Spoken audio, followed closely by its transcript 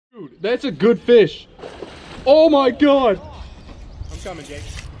Dude, that's a good fish. Oh my God. I'm coming, Jake.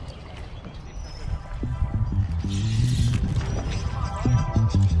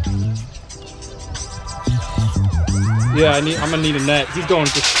 Yeah, I'm gonna need a net. He's going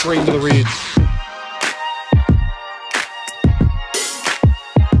just straight into the reeds.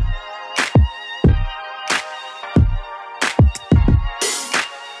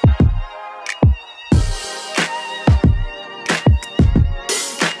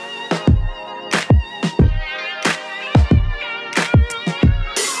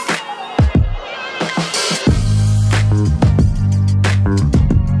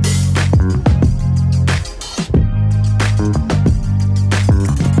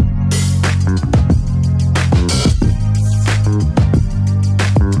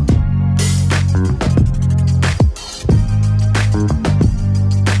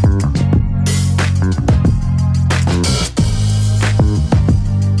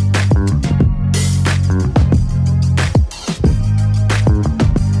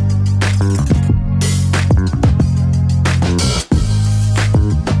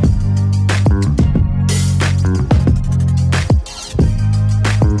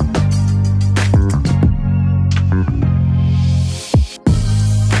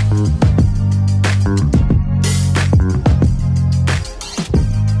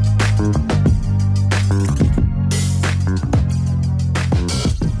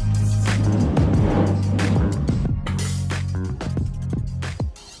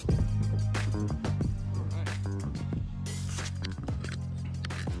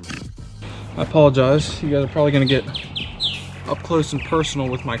 I apologize. You guys are probably gonna get up close and personal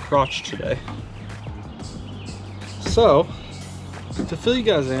with my crotch today. So, to fill you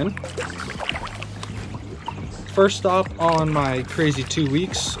guys in, first stop on my crazy 2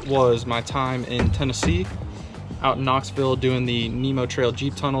 weeks was my time in Tennessee, out in Knoxville doing the Nemo Trail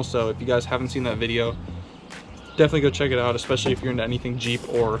Jeep Tunnel. So if you guys haven't seen that video, definitely go check it out, especially if you're into anything Jeep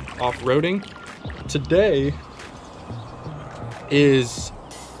or off-roading. Today is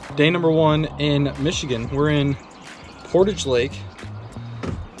day number 1 in Michigan. We're in Portage Lake,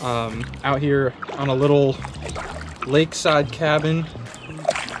 out here on a little lakeside cabin,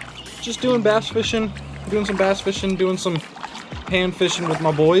 just doing bass fishing, doing some bass fishing, doing some pan fishing with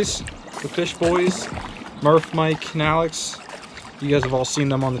my boys, the fish boys, Murph, Mike, and Alex. You guys have all seen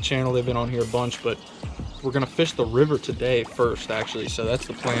them on the channel. They've been on here a bunch, but we're gonna fish the river today first, actually. So that's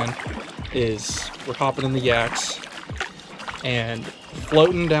the plan, is we're hopping in the yaks and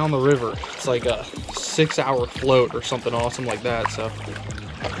floating down the river. It's like a 6-hour float or something awesome like that. So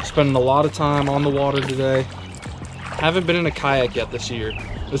spending a lot of time on the water today. Haven't been in a kayak yet this year.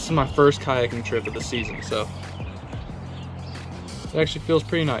 This is my first kayaking trip of the season, so it actually feels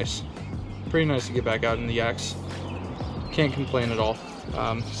pretty nice. Pretty nice to get back out in the yaks. Can't complain at all.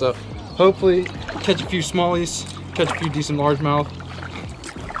 So hopefully catch a few smallies, catch a few decent largemouth,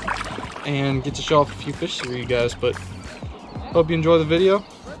 and get to show off a few fish for you guys. But hope you enjoy the video.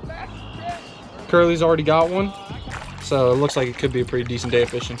 Curly's already got one, so it looks like it could be a pretty decent day of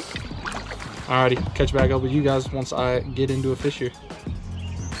fishing. Alrighty, catch back up with you guys once I get into a fish here.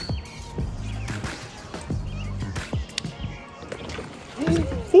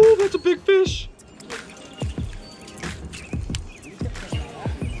 Oh, that's a big fish.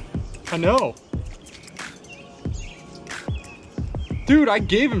 I know. Dude, I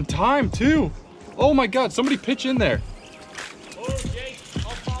gave him time too. Oh my God, somebody pitch in there.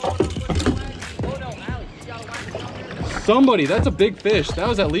 Somebody, that's a big fish. That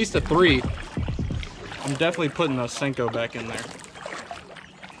was at least a 3. I'm definitely putting a Senko back in there.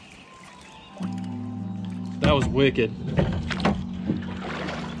 That was wicked.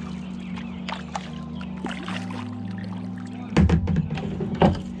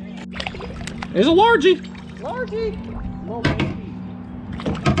 It's a largie. Largie.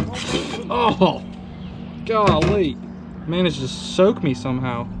 Oh, golly. Managed to soak me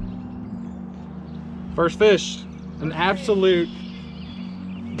somehow. First fish. An absolute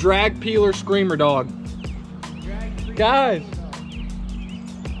drag peeler screamer dog. Guys,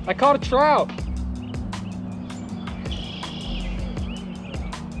 I caught a trout.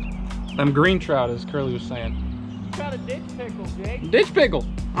 Them green trout, as Curly was saying. You got a ditch pickle, Jake. Ditch pickle.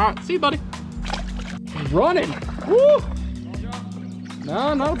 All right, see you, buddy. He's running. Woo!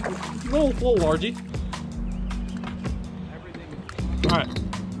 No, no, little largie. All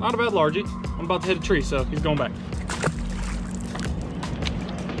right, not a bad largie. I'm about to hit a tree, so he's going back.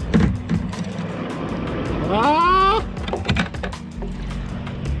 Ah!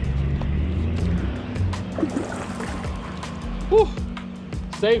 Whew.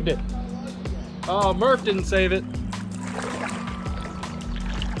 Saved it. Oh, Murph didn't save it.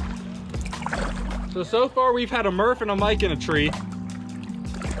 So far we've had a Murph and a Mike in a tree.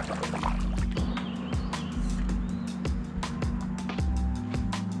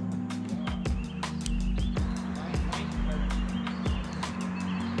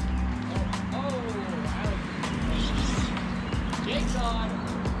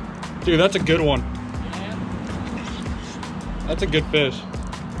 Dude, that's a good one. Yeah. That's a good fish. Oh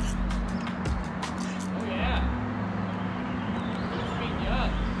yeah.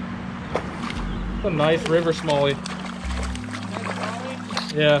 It's a nice river smallie.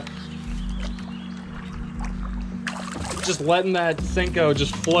 Yeah. Just letting that Senko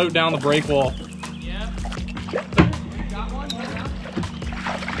just float down the break wall. Yeah. Got one? Yeah.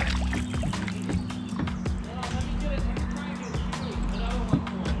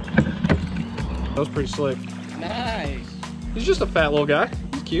 That was pretty slick. Nice. He's just a fat little guy.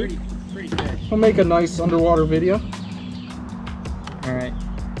 He's cute. Pretty fish. We'll make a nice underwater video. All right.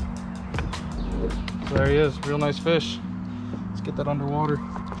 So there he is, real nice fish. Let's get that underwater.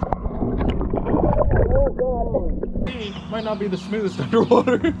 Might not be the smoothest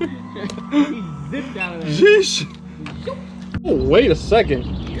underwater. He zipped out of there. Sheesh. Oh, wait a second.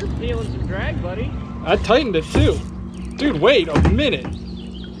 You're feeling some drag, buddy. I tightened it too. Dude, wait a minute.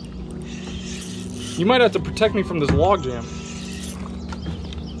 You might have to protect me from this log jam.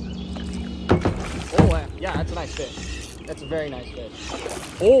 Oh, yeah, that's a nice fish. That's a very nice fish.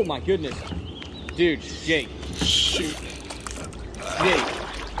 Oh my goodness. Dude, Jake. Shoot.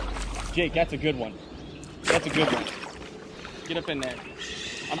 Jake, that's a good one. That's a good one. Get up in there.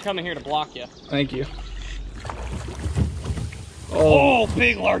 I'm coming here to block you. Thank you. Oh,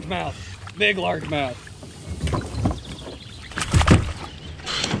 big largemouth. Big largemouth.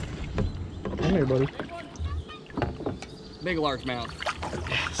 Come here, buddy. Big largemouth.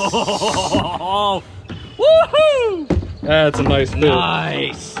 Yes. Oh, woohoo! That's a nice fish.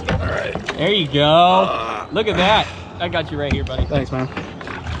 Nice. All right. There you go. Look at that. I got you right here, buddy. Thanks, man.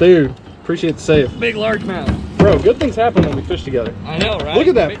 Dude, appreciate the save. Big largemouth. Bro, good things happen when we fish together. I know, right? Look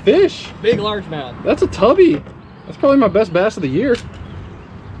at that fish. Big largemouth. That's a tubby. That's probably my best bass of the year.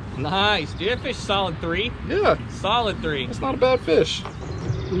 Nice. Dude, that fish solid 3. Yeah, Solid 3. that's not a bad fish.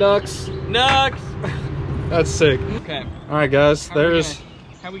 Nux. Nux. That's sick. Okay. All right, guys. How There's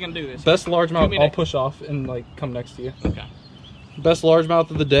we gonna do this? best largemouth. I'll minute. push off and like come next to you. Okay. Best largemouth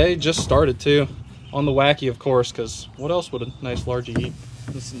of the day. Just started too. On the wacky, of course, because what else would a nice largie eat?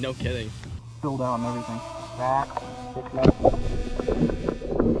 This is no kidding. Filled out and everything.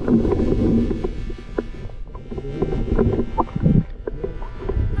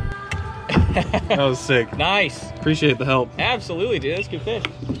 That was sick. Nice. Appreciate the help. Absolutely, dude. That's good fish.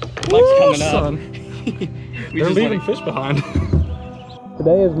 Woo, Mike's coming up. son. We They're just leaving let fish behind.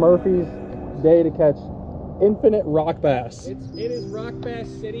 Today is Murphy's day to catch infinite rock bass. it is Rock Bass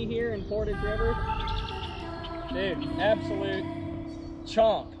City here in Portage River. Dude, absolute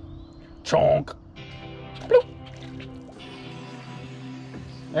chomp. Chonk. Bloop.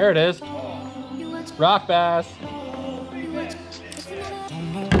 There it is. Rock bass.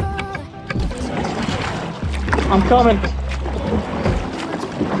 I'm coming.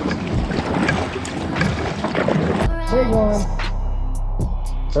 Big one.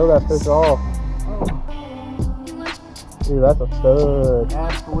 Throw that fish off. Dude, that's a stud.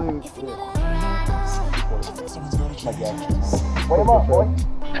 Absolute. Weigh him up, boy.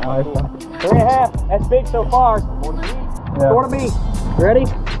 Nice. 3.5. That's big so far. Yeah. Sort of me. Ready?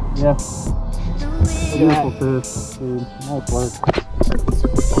 Yeah. Beautiful fish, dude. Nice work.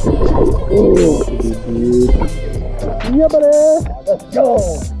 Ooh, dude. Yeah, buddy. Let's go.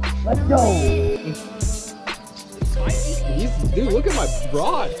 Let's go. Dude, look at my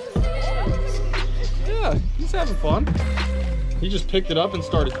rod. Yeah, he's having fun. He just picked it up and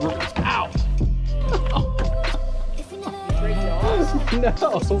started gripping. Ow! No,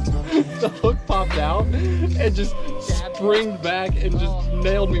 the hook popped out and just springed back and just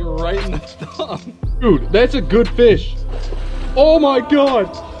nailed me right in the thumb. Dude, that's a good fish. Oh my god!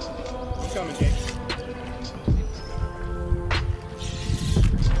 He's coming, Jake.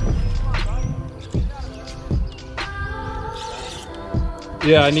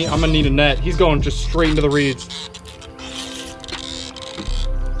 Yeah, I'm gonna need a net. He's going just straight into the reeds.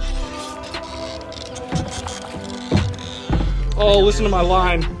 Oh, listen to my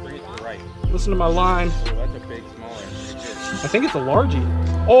line. Bring it to the right. Listen to my line. Oh, that's a big, small one. I think it's a largie.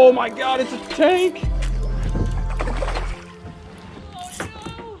 Oh my god, it's a tank!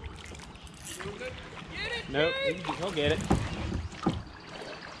 Nope, he'll get it.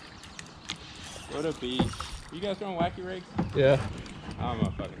 What a beast. You guys throwing wacky rigs? Yeah. I'm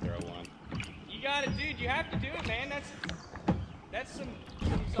gonna fucking throw one. You got it, dude. You have to do it, man. That's some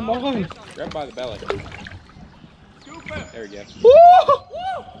Come on. Grab by the belly. There we go. Woo!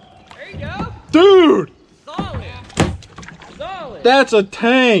 There you go. Dude! Solid. Solid. That's a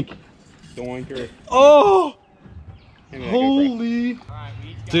tank. Doinker. Oh! Hand me that Holy. All right, we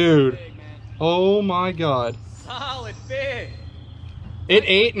each got Dude. a big, man. Oh my God. Solid fish. It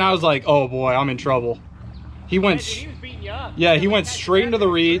ate and I was like, oh boy, I'm in trouble. He went, He was beating you up. yeah, he went straight into the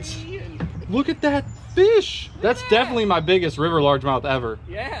reeds. Look at that fish. That's definitely my biggest river largemouth ever.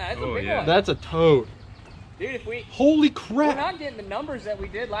 Yeah, that's Oh, a big yeah. one. That's a toad. Dude, if we... Holy We're crap. not getting the numbers that we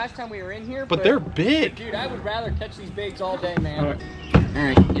did last time we were in here. But they're big. Dude, I would rather catch these bigs all day, man. All right. All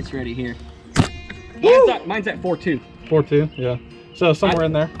right, it's ready here. Mine's at 4.2. 4.2, yeah. So somewhere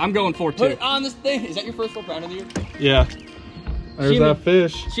in there. I'm going 4.2. Put it on this thing. Is that your first 4 pound of the year? Yeah. There's that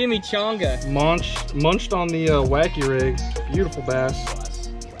fish. Chimichanga. Munched on the wacky rig. Beautiful bass.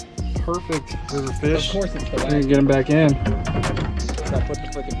 Perfect river fish. Of course it's the And wacky. get him back in. So I put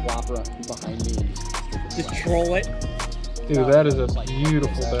the freaking whopper up behind me and just troll it. Dude, that is a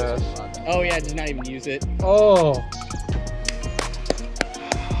beautiful bass. Oh yeah, just not even use it. Oh.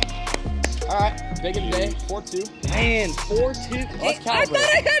 All right, big of the day, 4.2. Man, 4.2. I thought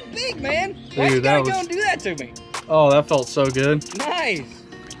I had big, man. Why Dude, you gotta that go was- and do that to me? Oh, that felt so good. Nice.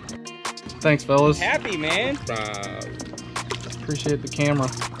 Thanks, fellas. Happy, man. Appreciate the camera.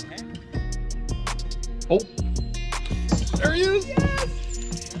 Oh. There he is.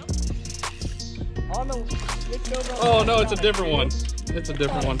 On the switch over. Oh, no, it's a different one. It's a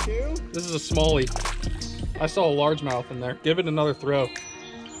different one. This is a smallie. I saw a largemouth in there. Give it another throw.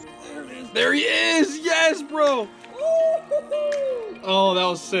 There he is! Yes, bro! Oh, that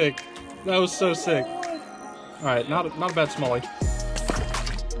was sick. That was so sick. All right, not a bad smallie.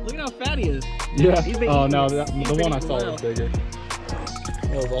 Look at how fat he is. Yeah. He's been Oh eating- no, he's the been one I eating saw well. was bigger.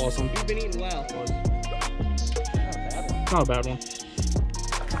 That was awesome. He's been eating well. Not a bad one.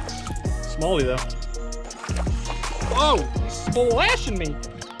 Smallie though. Whoa! He's splashing me.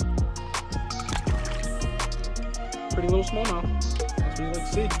 Pretty little smallmouth. That's what you like to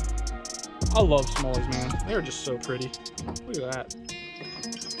see. I love smallies, man. They're just so pretty. Look at that.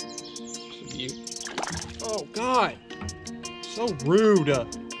 So cute. Oh God. So rude. Yeah.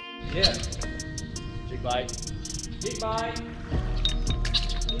 Jig bite. Jig bite.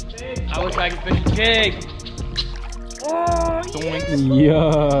 I wish I could fish a jig. Oh, Doink.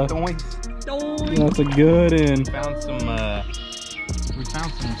 Yeah. Doink. That's a good one. We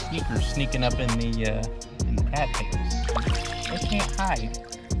found some sneakers sneaking up in the cattails. They can't hide.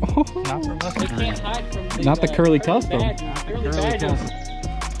 Not from us. They can't hide from the, Not the curly custom. Curly badges.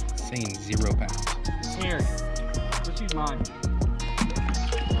 Saying 0 pounds. Here. Let's use mine.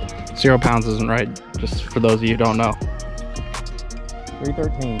 0 pounds isn't right, just for those of you who don't know.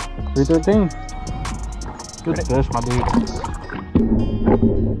 313. 313. Good fish, my dude.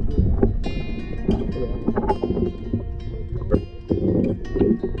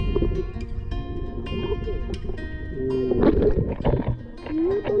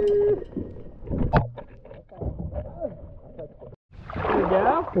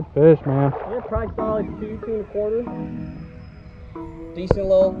 Yeah. Good fish, man. You're probably solid 2.25. Decent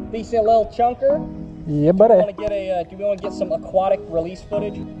little chunker. Yeah, Do buddy. we want to get a? Do we want to get some aquatic release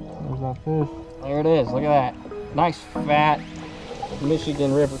footage? There's that fish. There it is. Look at that. Nice fat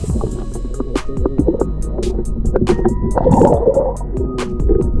Michigan River.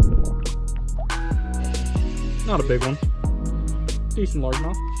 Not a big one. Decent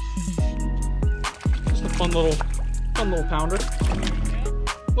largemouth. Just a fun little pounder.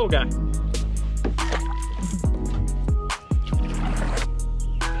 Little guy.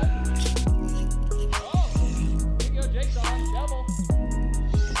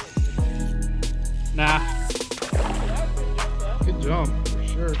 Nah. Good jump, for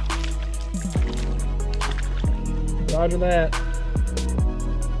sure. Roger that.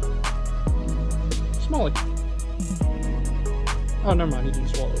 Smallie. Oh, never mind, he didn't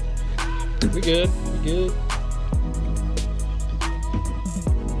swallow it. We good, we good.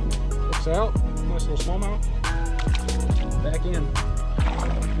 Looks out. Nice little smallmouth. Back in.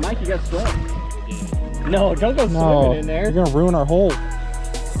 Mike, you got swim. No, don't go swimming in there. You're gonna ruin our hole.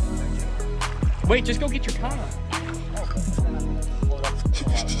 Wait, just go get your con.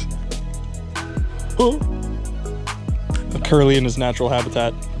 A curly in his natural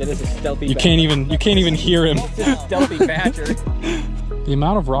habitat. That is a stealthy. You can't even hear him. It's a stealthy badger. The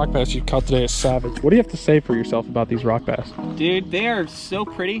amount of rock bass you caught today is savage. What do you have to say for yourself about these rock bass? Dude, they are so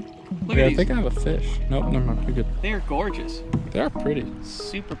pretty. Look Yeah, at I these. think I have a fish. Nope, never mind. We're good. They are gorgeous. They are pretty.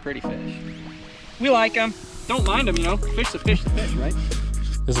 Super pretty fish. We like them. Don't mind them, you know. Fish the fish, right?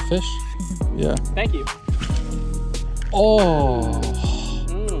 Is a fish? Yeah. Thank you. Oh.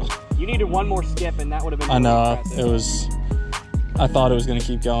 needed one more skip, and that would have been. I know impressive. it was. I thought it was gonna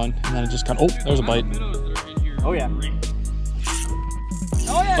keep going, and then it just kind of. Oh, there's a bite. Oh yeah.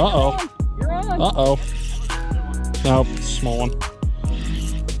 Oh yeah. Uh-oh. You're on. Uh-oh. Nope, it's a small one.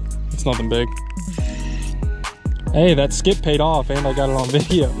 It's nothing big. Hey, that skip paid off, and I got it on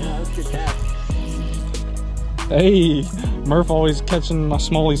video. Yeah, that's good catch. Hey, Murph always catching my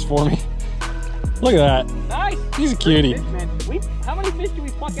smallies for me. Look at that. Nice. He's a cutie. Fish, man. How many fish did we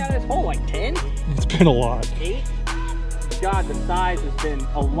pluck out of this hole? Like 10? It's been a lot. 8? God, the size has been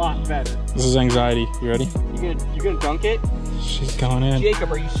a lot better. This is anxiety. You ready? You gonna dunk it? She's going in.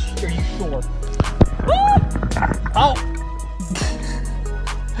 Jacob, are you sure? Oh!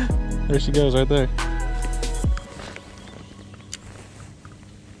 There she goes, right there.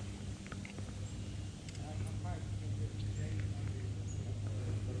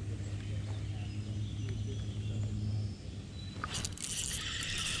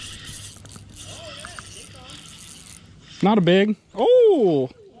 Not a big. Oh!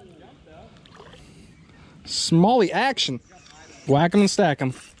 Smally action. Whack 'em and stack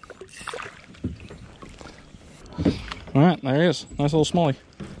 'em. All right, there he is. Nice little smallie.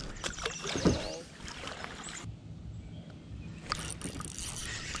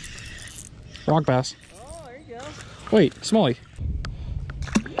 Rock bass. Oh, there you go. Wait, smallie.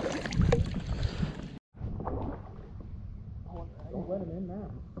 Don't let him in that,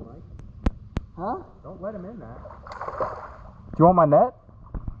 Mike. Huh? Don't let him in that. Do you want my net?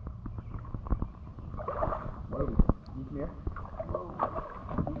 Whoa. You come here.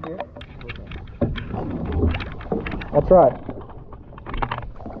 You come here. I'll try.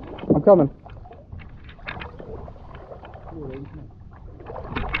 I'm coming.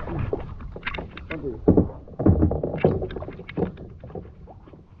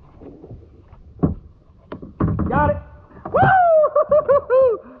 Got it. Woo!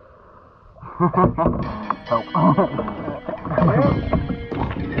 Help.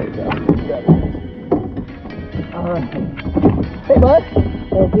 Hey, bud.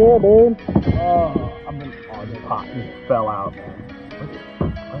 Heck yeah, dude. Oh, this pot just fell out, man.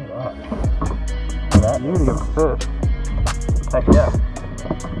 Look at that. Beauty of a fish. Heck yeah.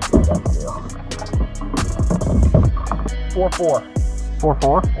 4-4.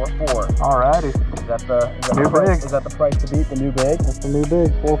 4-4? 4-4. Alrighty. Is that the price to beat the new big? That's the new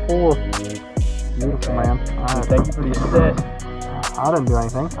big. 4-4. Beautiful, man. Alright. Thank you for the assist. I didn't do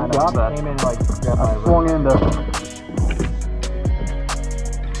anything. I know, got that. Came in like I swung into.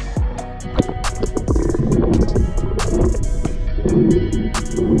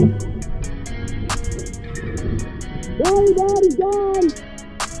 Oh, he's gone!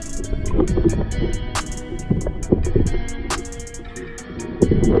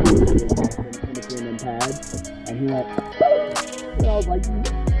 And he went, and I was like,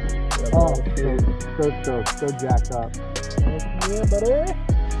 oh, so jacked up. Yeah, buddy.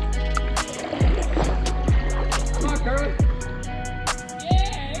 Come on, Curly.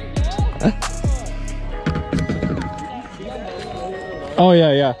 Oh,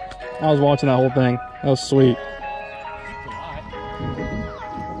 yeah. I was watching that whole thing. That was sweet.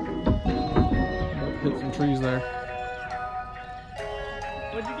 Hit some trees there.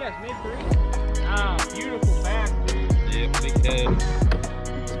 What'd you guess? Made 3? Ah, beautiful back, dude. Yeah, big head.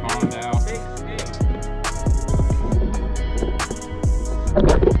 Spawned out. Big.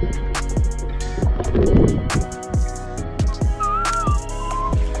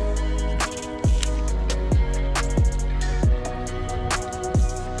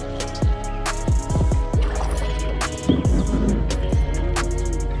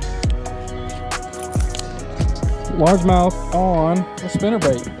 Largemouth on a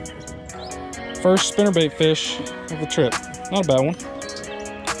spinnerbait. First spinnerbait fish of the trip. Not a bad one.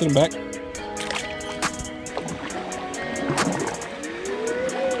 Get him back.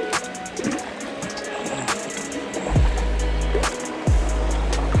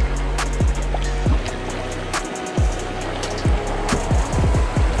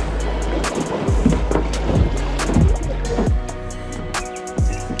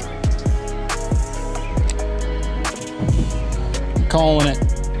 Calling it.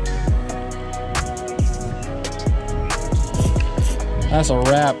 That's a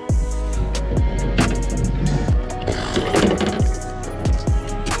wrap.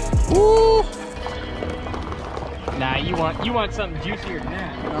 Woo! Nah, you want something juicier than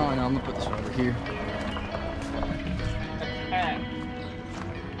that. Oh, I know. I'm gonna put this over here.